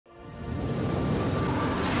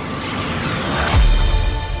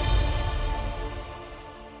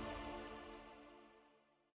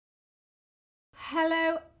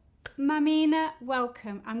Mamina,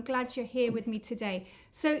 welcome. I'm glad you're here with me today.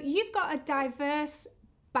 So you've got a diverse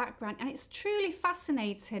background and it's truly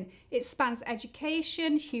fascinating. It spans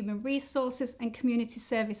education, human resources and community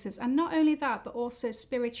services. And not only that, but also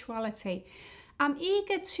spirituality. I'm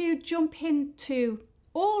eager to jump into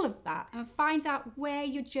all of that and find out where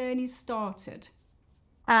your journey started.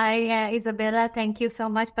 Hi, Isabella. Thank you so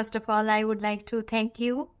much. First of all, I would like to thank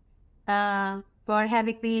you for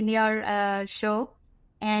having me in your show.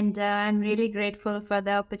 And I'm really grateful for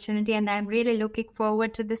the opportunity and I'm really looking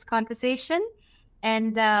forward to this conversation.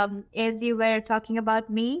 And as you were talking about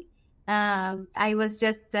me, I was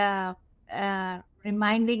just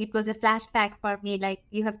reminding, it was a flashback for me, like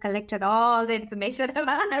you have collected all the information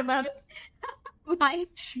about my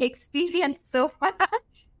experience so far.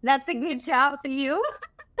 That's a good job to you.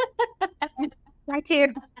 Thank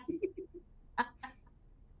you.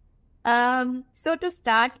 So to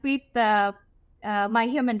start with my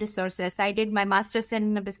human resources, I did my master's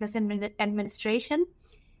in business administration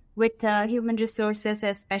with human resources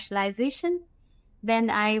as specialization. Then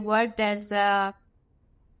I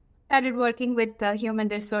started working with human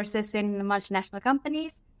resources in multinational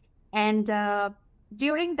companies. And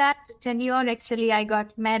during that tenure, actually, I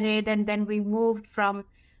got married and then we moved from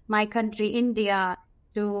my country, India,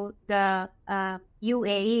 to the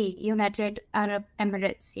UAE, United Arab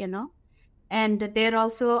Emirates, And there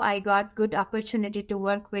also I got good opportunity to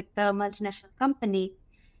work with a multinational company.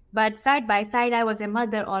 But side by side, I was a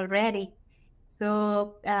mother already.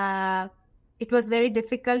 So it was very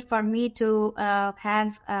difficult for me to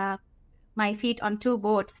have my feet on two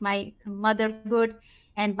boats, my motherhood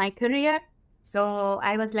and my career. So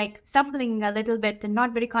I was like stumbling a little bit and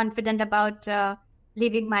not very confident about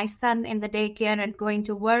leaving my son in the daycare and going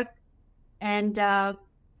to work. And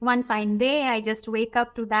one fine day, I just wake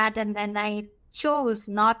up to that and then I chose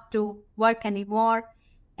not to work anymore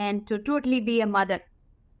and to totally be a mother,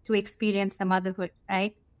 to experience the motherhood,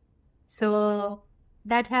 right? So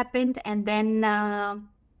that happened. And then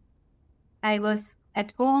I was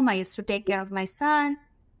at home. I used to take care of my son,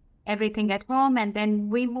 everything at home. And then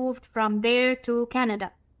we moved from there to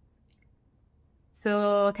Canada.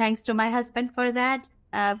 So thanks to my husband for that,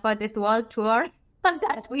 for this world tour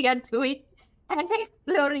that we are doing and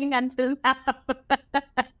exploring until now.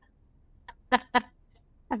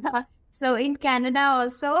 So in Canada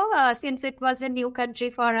also, since it was a new country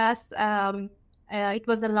for us, it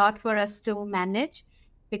was a lot for us to manage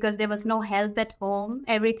because there was no help at home.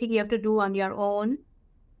 Everything you have to do on your own.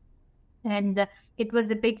 And it was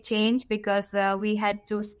a big change because we had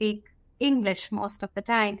to speak English most of the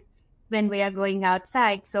time when we are going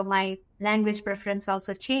outside. So my language preference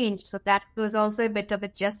also changed. So that was also a bit of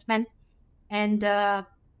adjustment. And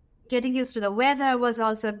getting used to the weather was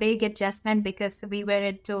also a big adjustment because we were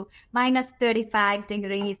into minus 35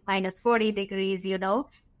 degrees, minus 40 degrees,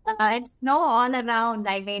 and snow all around.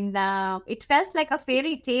 I mean, it felt like a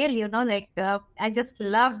fairy tale, I just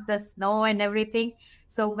loved the snow and everything.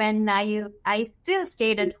 So when I still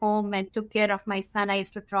stayed at home and took care of my son, I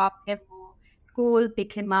used to drop him to school,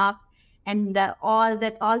 pick him up. And all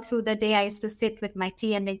through the day, I used to sit with my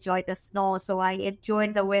tea and enjoy the snow. So I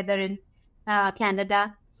enjoyed the weather in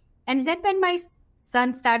Canada. And then when my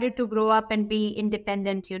son started to grow up and be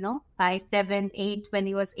independent, by 7, 8, when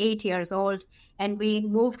he was 8 years old, and we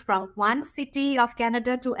moved from one city of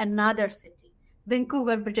Canada to another city,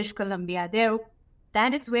 Vancouver, British Columbia.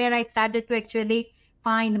 That is where I started to actually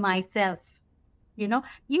find myself. You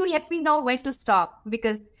let me know when to stop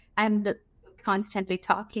because I'm constantly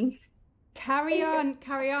talking. Carry on.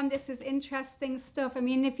 This is interesting stuff. I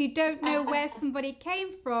mean, if you don't know where somebody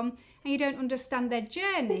came from and you don't understand their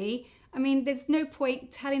journey, I mean, there's no point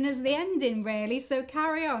telling us the ending, really. So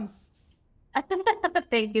carry on.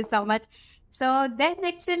 Thank you so much. So then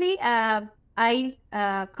actually, I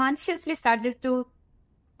consciously started to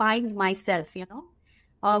find myself,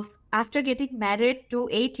 after getting married to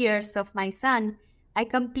 8 years of my son, I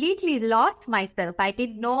completely lost myself. I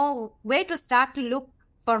didn't know where to start to look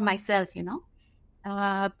for myself,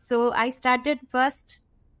 So I started first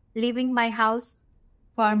leaving my house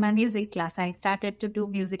for my music class. I started to do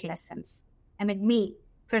music lessons. I mean, me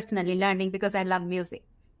personally learning because I love music.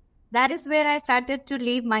 That is where I started to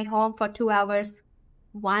leave my home for 2 hours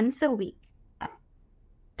once a week.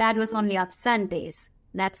 That was only on Sundays.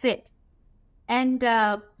 That's it. And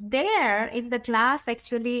there in the class,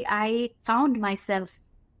 actually, I found myself,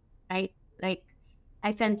 right? Like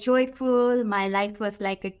I felt joyful. My life was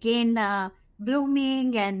like again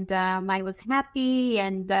blooming and I was happy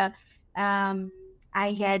and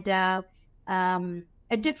I had a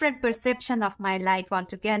different perception of my life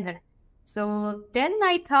altogether. So then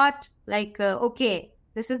I thought like, okay,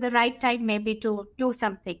 this is the right time maybe to do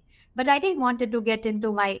something. But I didn't want to get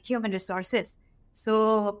into my human resources.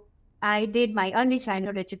 So I did my early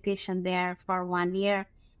childhood education there for 1 year.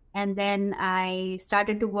 And then I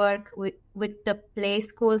started to work with the play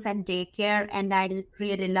schools and daycare, and I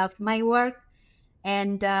really loved my work.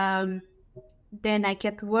 And then I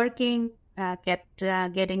kept working, kept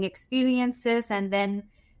getting experiences, and then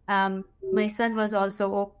my son was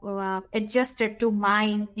also adjusted to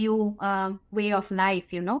my new way of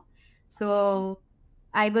life, So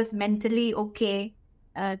I was mentally okay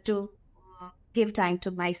to give time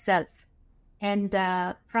to myself. And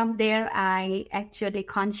from there, I actually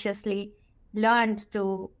consciously learned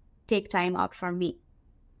to take time out for me.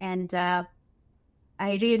 And I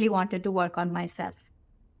really wanted to work on myself.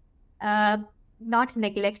 Not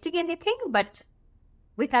neglecting anything, but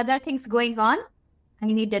with other things going on, I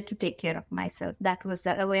needed to take care of myself. That was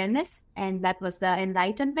the awareness, and that was the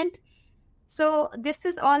enlightenment. So this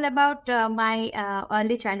is all about my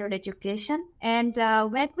early childhood education. And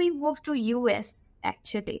when we moved to US,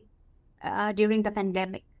 actually, during the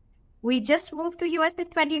pandemic, we just moved to US in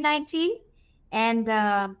 2019, and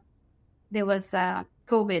there was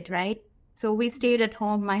COVID, right? So we stayed at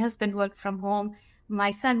home. My husband worked from home. My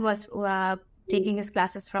son was taking his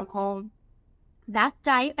classes from home. That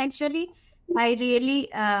time, actually, I really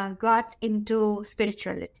got into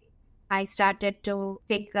spirituality. I started to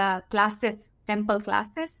take classes, temple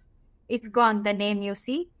classes. It's gone, the name you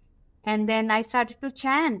see. And then I started to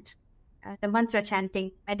chant, the mantra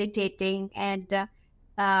chanting, meditating. And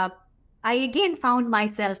I again found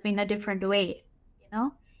myself in a different way,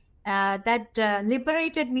 that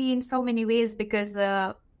liberated me in so many ways, because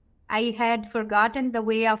I had forgotten the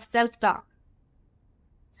way of self-talk.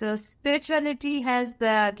 So spirituality has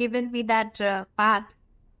given me that path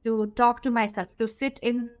to talk to myself, to sit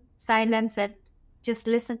in silence and just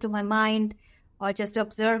listen to my mind, or just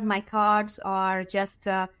observe my thoughts, or just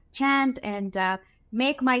chant and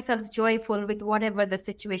make myself joyful with whatever the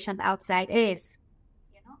situation outside is.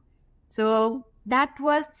 So that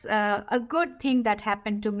was a good thing that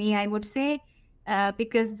happened to me, I would say,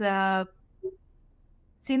 because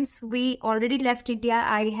since we already left India,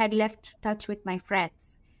 I had left touch with my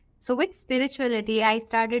friends. So with spirituality, I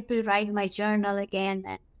started to write my journal again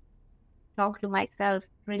and talk to myself,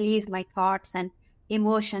 release my thoughts and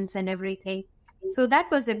emotions and everything. So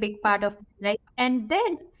that was a big part of my life. And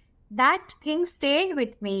then that thing stayed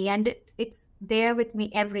with me, and it's there with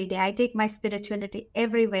me every day. I take my spirituality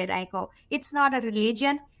everywhere I go. It's not a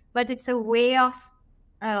religion, but it's a way of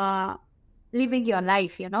living your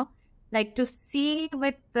life, like to see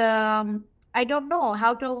with, I don't know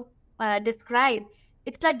how to describe.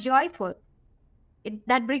 It's like joyful.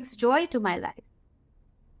 That brings joy to my life.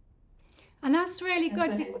 And that's really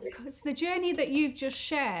good, because the journey that you've just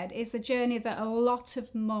shared is a journey that a lot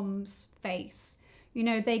of mums face.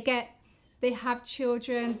 They have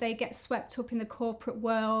children, they get swept up in the corporate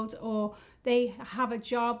world, or they have a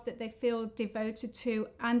job that they feel devoted to,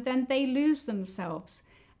 and then they lose themselves.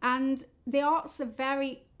 And the arts are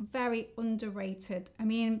very, very underrated. I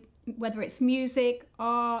mean, whether it's music,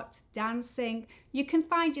 art, dancing, you can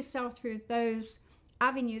find yourself through those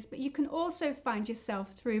avenues, but you can also find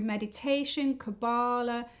yourself through meditation,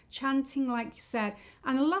 Kabbalah, chanting, like you said.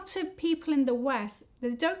 And a lot of people in the West,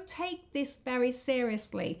 they don't take this very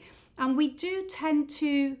seriously. And we do tend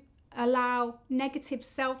to allow negative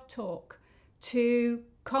self-talk to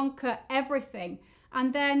conquer everything.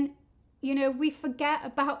 And then, we forget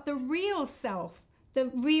about the real self,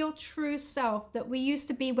 the real true self that we used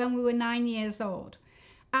to be when we were 9 years old.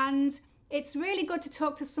 And it's really good to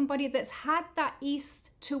talk to somebody that's had that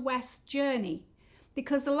east to west journey,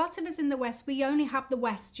 because a lot of us in the West, we only have the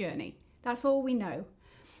West journey. That's all we know.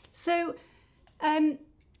 So how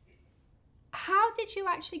did you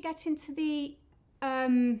actually get into the,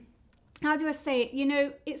 how do I say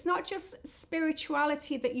it? It's not just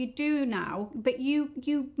spirituality that you do now, but you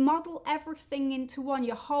model everything into one,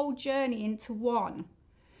 your whole journey into one.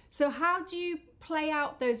 So how do you play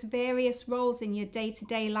out those various roles in your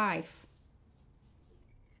day-to-day life?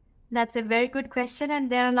 That's a very good question. And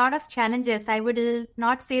there are a lot of challenges. I would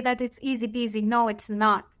not say that it's easy peasy. No, it's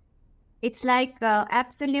not. It's like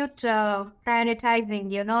absolute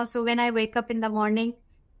prioritizing, So when I wake up in the morning,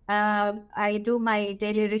 I do my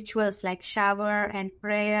daily rituals like shower and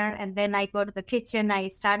prayer. And then I go to the kitchen. I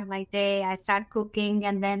start my day. I start cooking.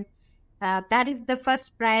 And then that is the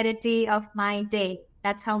first priority of my day.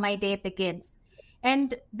 That's how my day begins.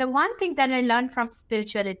 And the one thing that I learned from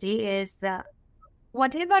spirituality is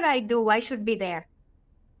whatever I do, I should be there,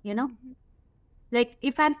 Like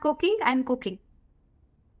if I'm cooking, I'm cooking.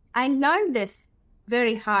 I learned this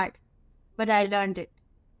very hard, but I learned it.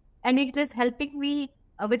 And it is helping me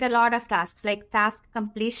with a lot of tasks, like task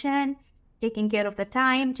completion, taking care of the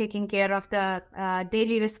time, taking care of the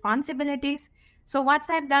daily responsibilities. So once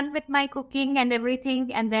I'm done with my cooking and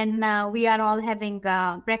everything, and then we are all having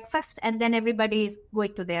breakfast, and then everybody is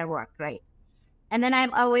going to their work, right? And then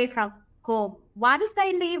I'm away from home. Once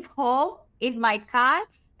I leave home in my car,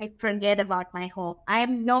 I forget about my home. I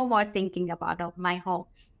am no more thinking about my home.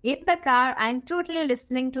 In the car, I'm totally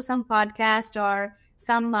listening to some podcast or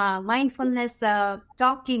some mindfulness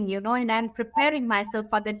talking, and I'm preparing myself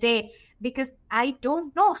for the day because I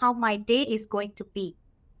don't know how my day is going to be.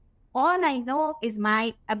 All I know is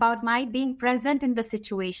about my being present in the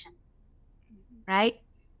situation, right?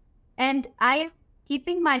 And I am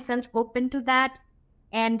keeping myself open to that,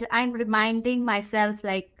 and I'm reminding myself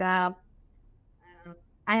like I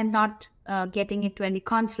am not getting into any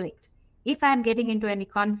conflict. If I'm getting into any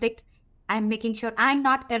conflict, I'm making sure I'm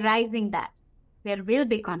not arising that. There will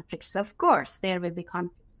be conflicts, of course, there will be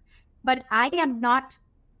conflicts, but I am not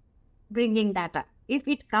bringing that up. If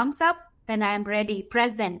it comes up, then I am ready,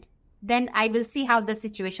 present. Then I will see how the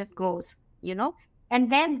situation goes, and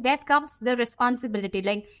then that comes the responsibility,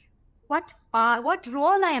 like what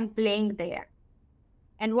role I am playing there,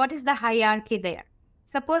 and what is the hierarchy there.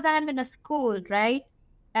 Suppose I am in a school, right?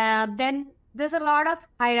 Then there's a lot of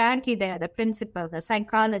hierarchy there, the principal, the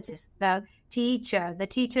psychologist, the teacher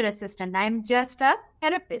assistant. I'm just a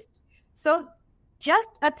therapist. So just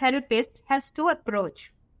a therapist has two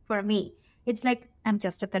approach for me. It's like, I'm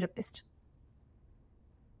just a therapist.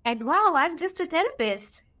 And wow, I'm just a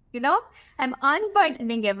therapist. I'm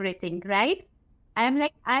unburdening everything, right? I'm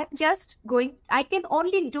like, I can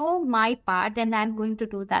only do my part, and I'm going to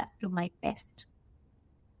do that to my best.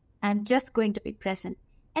 I'm just going to be present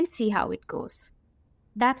and see how it goes.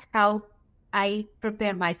 That's how I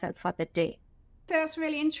prepare myself for the day. So that's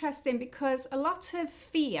really interesting, because a lot of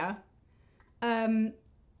fear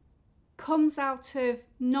comes out of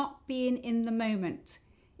not being in the moment.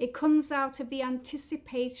 It comes out of the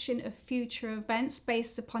anticipation of future events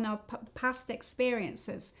based upon our past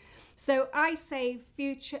experiences. So I say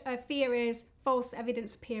fear is false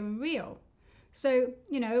evidence appearing real. So,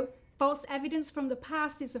 false evidence from the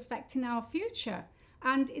past is affecting our future.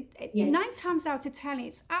 And Yes. 9 times out of 10,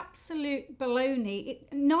 it's absolute baloney.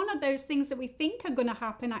 None of those things that we think are going to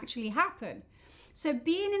happen actually happen. So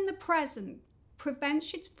being in the present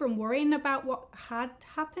prevents you from worrying about what had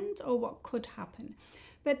happened or what could happen.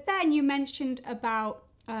 But then you mentioned about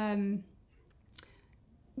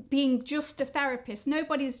being just a therapist.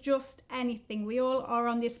 Nobody's just anything. We all are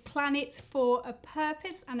on this planet for a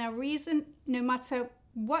purpose and a reason, no matter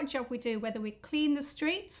what job we do, whether we clean the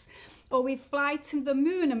streets or we fly to the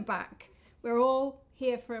moon and back. We're all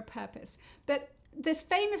here for a purpose. But this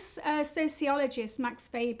famous sociologist, Max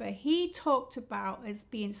Weber, he talked about us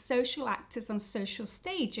being social actors on social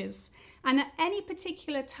stages. And at any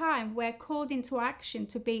particular time, we're called into action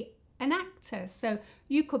to be an actor. So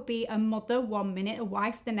you could be a mother 1 minute, a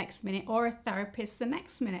wife the next minute, or a therapist the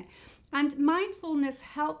next minute. And mindfulness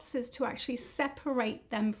helps us to actually separate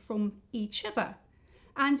them from each other.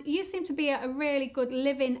 And you seem to be a really good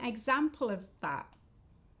living example of that.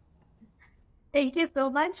 Thank you so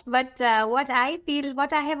much. But what I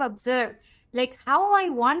have observed, like how I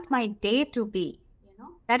want my day to be,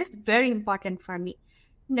 that is very important for me.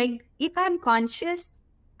 Like if I'm conscious,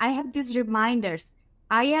 I have these reminders.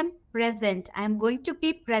 I am present. I am going to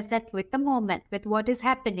be present with the moment, with what is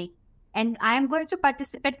happening. And I am going to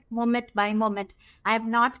participate moment by moment. I am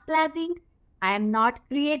not planning. I am not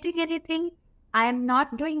creating anything. I am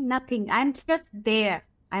not doing nothing. I'm just there.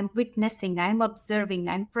 I'm witnessing. I'm observing.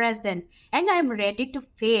 I'm present. And I'm ready to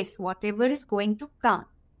face whatever is going to come.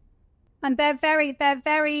 And they're very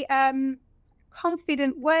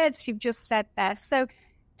confident words you've just said there. So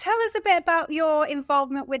tell us a bit about your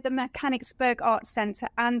involvement with the Mechanicsburg Arts Centre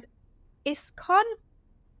and ISKCON.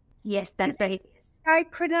 Yes, that's right. Did I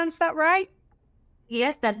pronounce that right?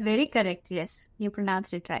 Yes, that's very correct. Yes, you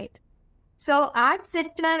pronounced it right. So Art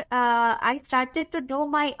Center, I started to do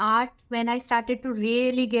my art when I started to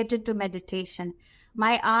really get into meditation.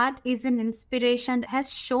 My art is an inspiration,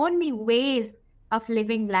 has shown me ways of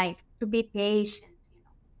living life, to be patient,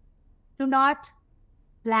 to not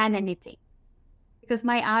plan anything. Because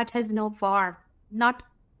my art has no form. Not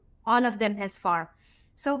all of them has form.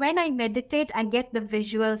 So when I meditate, I get the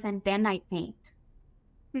visuals and then I paint.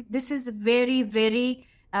 This is a very, very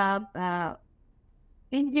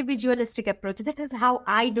individualistic approach. This is how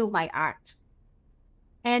I do my art.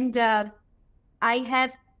 And I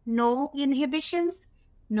have no inhibitions,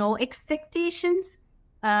 no expectations,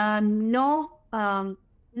 nothing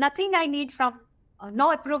I need from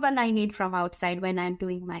no approval I need from outside when I'm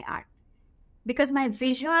doing my art. Because my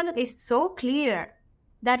visual is so clear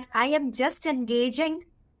that I am just engaging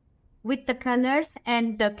with the colors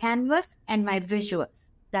and the canvas and my visuals.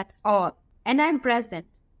 That's all. And I'm present.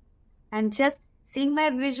 I'm just seeing my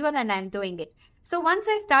visual and I'm doing it. So once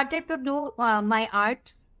I started to do my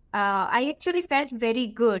art, I actually felt very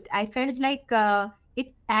good. I felt like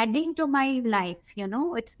it's adding to my life,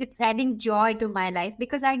 it's adding joy to my life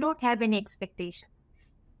because I don't have any expectations.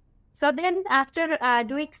 So then after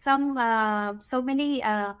doing so many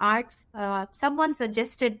arts, someone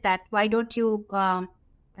suggested that why don't you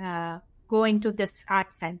go into this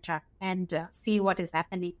art center and see what is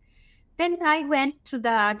happening. Then I went to the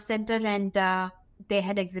art center and they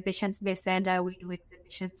had exhibitions. They said, we do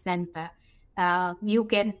exhibitions and you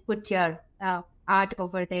can put your art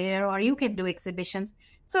over there or you can do exhibitions.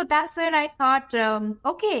 So that's where I thought,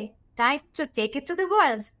 okay, time to take it to the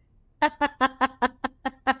world.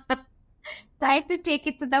 Time to take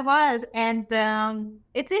it to the world. And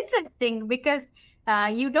it's interesting because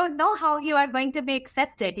you don't know how you are going to be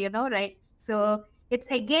accepted, right? So it's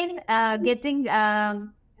again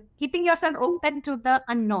keeping yourself open to the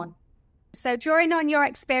unknown. So drawing on your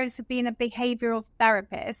experience of being a behavioral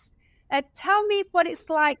therapist, tell me what it's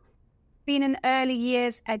like being an early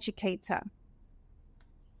years educator.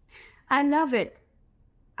 I love it.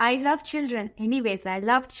 I love children. Anyways, I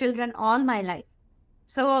loved children all my life.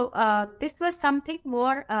 So this was something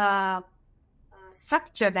more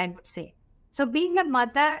structured, I would say. So being a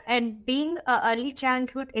mother and being an early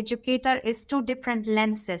childhood educator is two different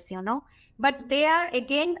lenses, but they are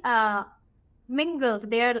again mingled,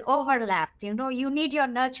 they are overlapped. You need your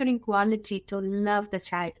nurturing quality to love the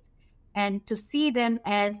child and to see them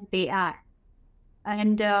as they are.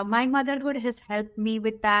 And my motherhood has helped me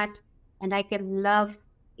with that. And I can love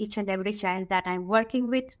each and every child that I'm working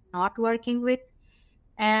with, not working with.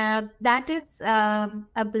 That is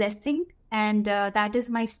a blessing and that is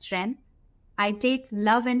my strength. I take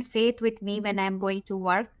love and faith with me when I'm going to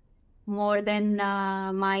work more than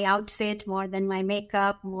my outfit, more than my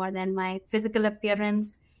makeup, more than my physical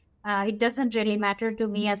appearance. It doesn't really matter to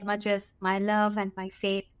me as much as my love and my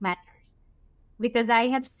faith matters. Because I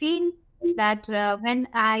have seen that when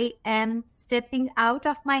I am stepping out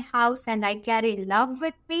of my house and I carry love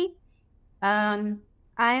with me, I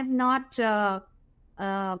am not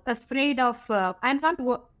afraid of, I'm not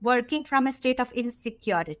working from a state of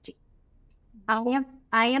insecurity. I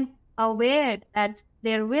am aware that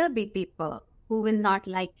there will be people who will not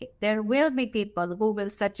like it. There will be people who will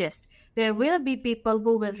suggest. There will be people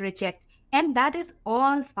who will reject. And that is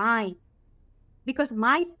all fine. Because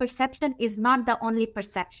my perception is not the only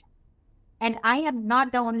perception. And I am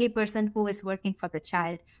not the only person who is working for the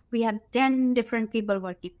child. We have 10 different people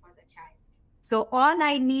working for the child. So all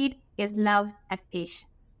I need is love and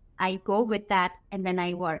patience. I go with that and then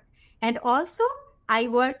I work. And also, I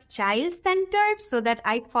work child-centered so that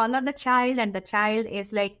I follow the child and the child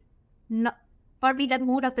is like, no, for me, the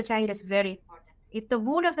mood of the child is very important. If the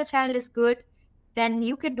mood of the child is good, then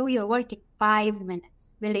you can do your work in 5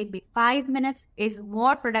 minutes. Will it be 5 minutes is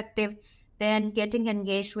more productive than getting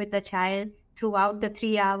engaged with the child throughout the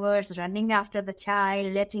 3 hours, running after the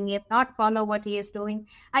child, letting him not follow what he is doing.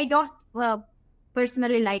 I don't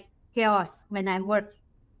personally like chaos when I'm working.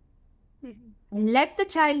 Mm-hmm. Let the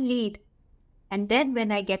child lead. And then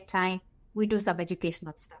when I get time, we do some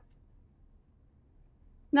educational stuff.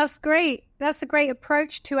 That's great. That's a great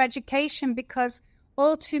approach to education because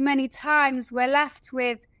all too many times we're left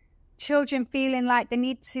with children feeling like they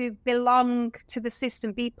need to belong to the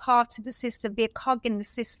system, be part of the system, be a cog in the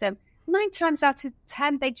system. 9 times out of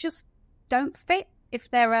 10, they just don't fit if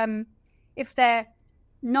they're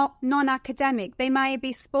not non-academic. They may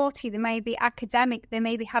be sporty, they may be academic, they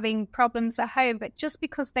may be having problems at home, but just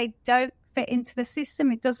because they don't fit into the system,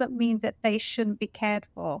 it doesn't mean that they shouldn't be cared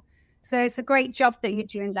for. So it's a great job that you're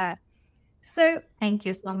doing there. So thank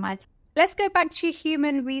you so much. Let's go back to your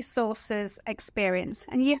human resources experience.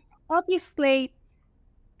 And you obviously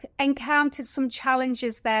encountered some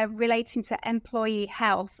challenges there relating to employee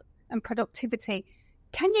health and productivity.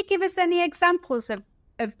 Can you give us any examples of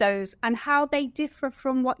those and how they differ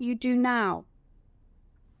from what you do now?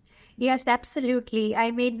 Yes, absolutely.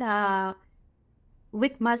 I mean,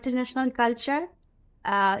 with multinational culture,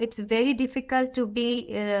 it's very difficult to be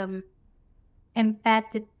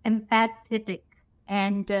empathetic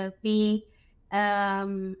and be,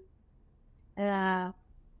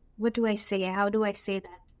 what do I say? How do I say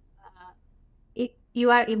that?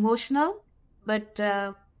 You are emotional, but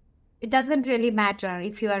it doesn't really matter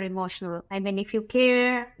if you are emotional. I mean, if you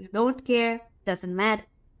care, you don't care, doesn't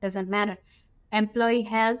matter. employee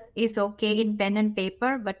health is okay in pen and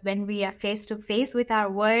paper, but when we are face to face with our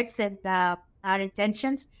words and our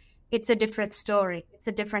intentions, it's a different story. It's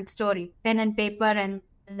a different story. Pen and paper and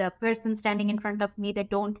the person standing in front of me, they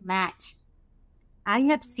don't match. I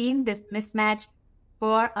have seen this mismatch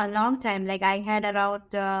for a long time. Like I had around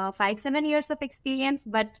 5-7 years of experience,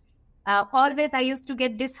 but always I used to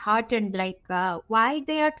get disheartened, like why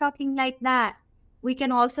they are talking like that. We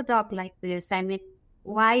can also talk like this. I mean,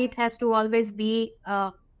 why it has to always be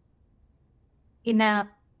in a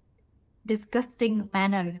disgusting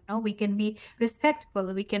manner? We can be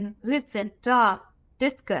respectful. We can listen, talk,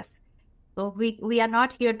 discuss. So we are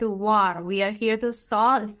not here to war. We are here to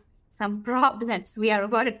solve some problems we are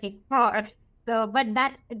working for. So, but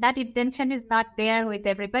that intention is not there with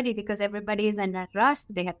everybody, because everybody is in a rush.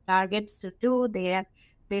 They have targets to do. They have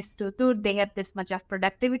this to do. They have this much of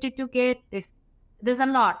productivity to get. There's a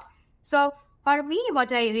lot. So for me,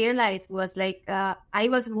 what I realized was like I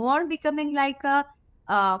was more becoming like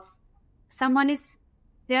someone is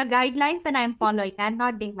their guidelines and I'm following. I'm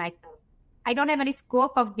not being myself. I don't have any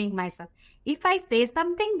scope of being myself. If I say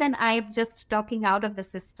something, then I'm just talking out of the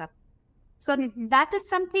system. So that is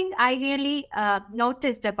something I really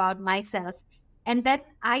noticed about myself. And then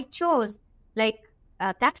I chose,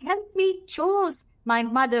 that helped me choose my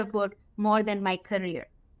motherhood more than my career.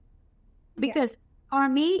 Because for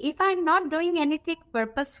me, if I'm not doing anything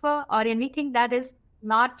purposeful or anything that is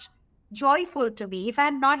not joyful to me, if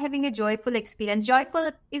I'm not having a joyful experience, joyful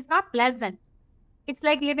is not pleasant. It's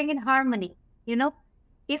like living in harmony,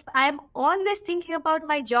 If I'm always thinking about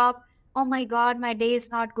my job, oh my God, my day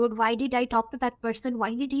is not good. Why did I talk to that person?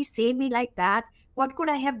 Why did he say me like that? What could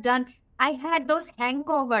I have done? I had those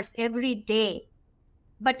hangovers every day.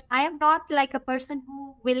 But I am not like a person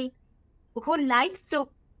who likes to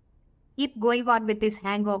keep going on with these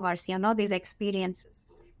hangovers, these experiences.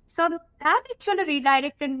 So that actually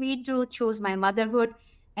redirected me to choose my motherhood.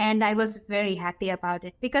 And I was very happy about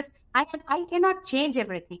it, because I cannot change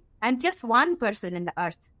everything. I'm just one person in the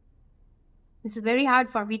earth. It's very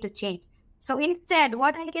hard for me to change. So instead,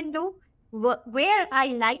 what I can do, where I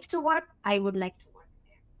like to work, I would like to work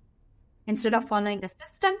there. Instead of following the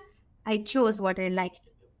system, I chose what I like to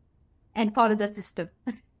do and follow the system.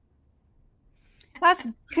 That's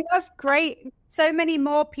great. So many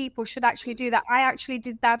more people should actually do that. I actually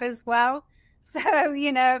did that as well. So,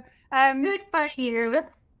 good for you.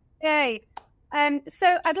 Yay. So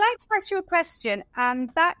I'd like to ask you a question,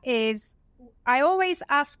 and that is, I always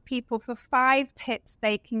ask people for 5 tips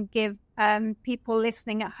they can give people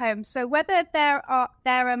listening at home. So whether they're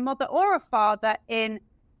a mother or a father in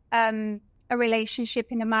a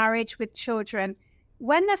relationship, in a marriage with children,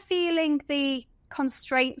 when they're feeling the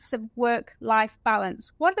constraints of work-life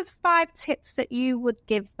balance, what are the 5 tips that you would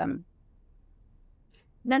give them?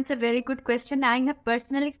 That's a very good question. I have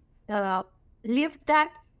personally lived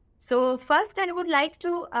that. So first, I would like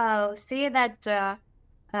to say that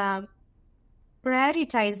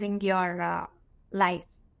prioritizing your life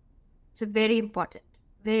is very important,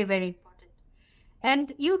 very, very important.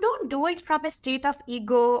 And you don't do it from a state of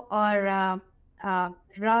ego or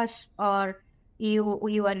rush, or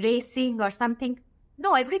you are racing or something.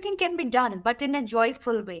 No, everything can be done, but in a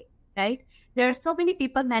joyful way, right? There are so many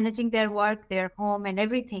people managing their work, their home and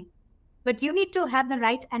everything. But you need to have the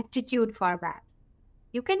right attitude for that.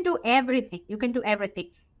 You can do everything. You can do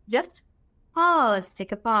everything. Just pause,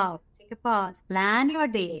 take a pause. Plan your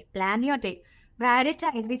day. Prioritize.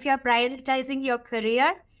 If you are prioritizing your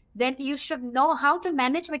career, then you should know how to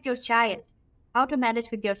manage with your child.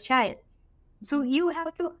 So you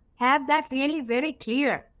have to have that really very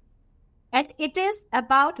clear. And it is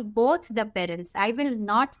about both the parents. I will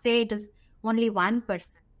not say it is only one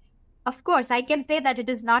person. Of course, I can say that it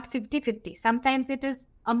is not 50-50. Sometimes it is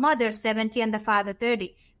a mother 70 and the father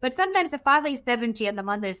 30. But sometimes the father is 70 and the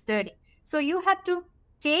mother is 30. So you have to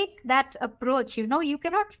take that approach. You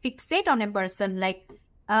cannot fixate on a person like,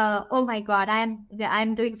 oh my God, I'm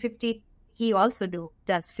doing 50. He also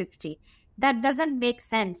does 50. That doesn't make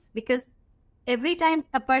sense, because every time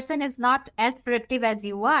a person is not as productive as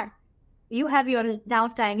you are, you have your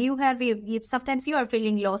downtime. Sometimes you are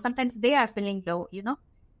feeling low. Sometimes they are feeling low,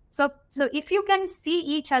 So if you can see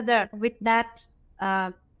each other with that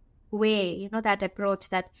way, that approach,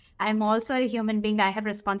 that I'm also a human being, I have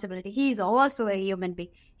responsibility. He is also a human being.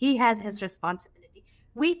 He has his responsibility.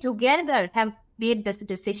 We together have made this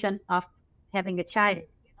decision of having a child,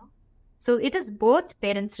 So it is both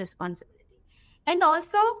parents' responsibility. And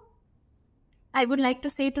also, I would like to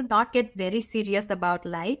say to not get very serious about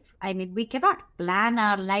life. I mean, we cannot plan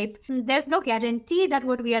our life. There's no guarantee that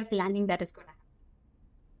what we are planning that is going to happen.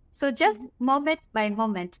 So just moment by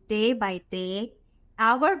moment, day by day,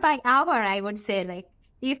 hour by hour, I would say, like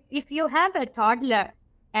if you have a toddler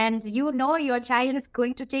and you know your child is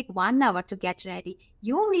going to take 1 hour to get ready,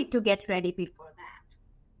 you need to get ready before that.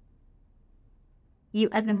 You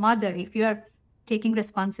as a mother, if you're taking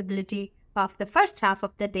responsibility of the first half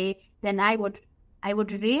of the day, then I would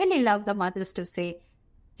really love the mothers to say,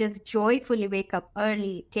 just joyfully wake up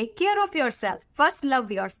early, take care of yourself, first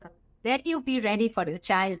love yourself, then you be ready for your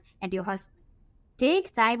child and your husband.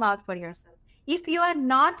 Take time out for yourself. If you are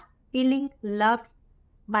not feeling loved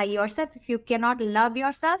by yourself, if you cannot love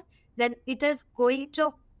yourself, then it is going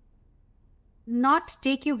to not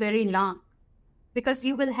take you very long, because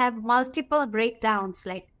you will have multiple breakdowns.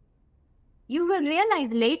 Like, you will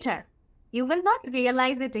realize later. You will not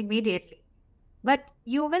realize it immediately, but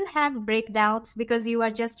you will have breakdowns because you are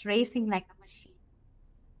just racing like a machine.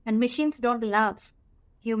 And machines don't love.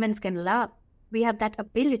 Humans can love. We have that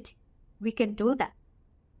ability. We can do that.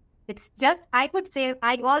 It's just, I would say,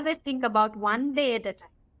 I always think about one day at a time,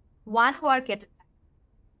 one work at a time.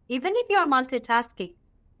 Even if you're multitasking,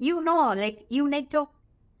 you know, like you need to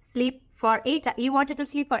sleep for 8 hours. You wanted to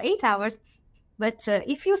sleep for 8 hours, but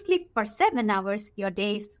if you sleep for 7 hours, your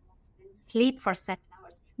days sleep for 7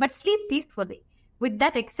 hours. But sleep peacefully. With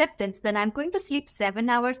that acceptance, then I'm going to sleep 7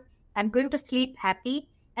 hours. I'm going to sleep happy.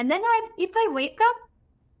 And then if I wake up,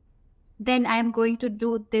 then I'm going to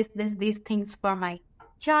do these things for my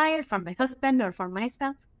child, for my husband, or for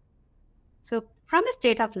myself. So from a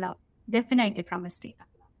state of love, definitely from a state of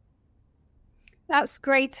love. That's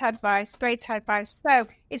great advice. Great advice. So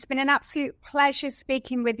it's been an absolute pleasure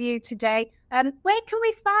speaking with you today. Where can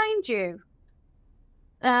we find you?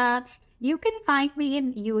 You can find me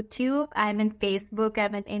in YouTube. I'm in Facebook.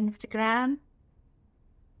 I'm in Instagram.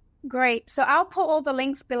 Great. So I'll put all the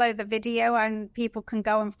links below the video and people can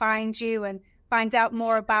go and find you and find out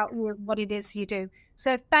more about what it is you do.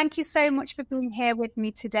 So thank you so much for being here with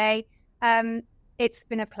me today. It's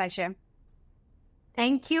been a pleasure.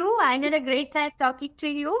 Thank you. I had a great time talking to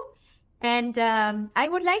you. And I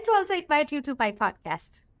would like to also invite you to my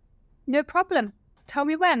podcast. No problem. Tell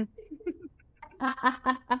me when.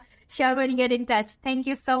 Sure, we'll get in touch. Thank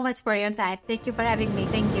you so much for your time. Thank you for having me.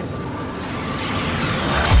 Thank you.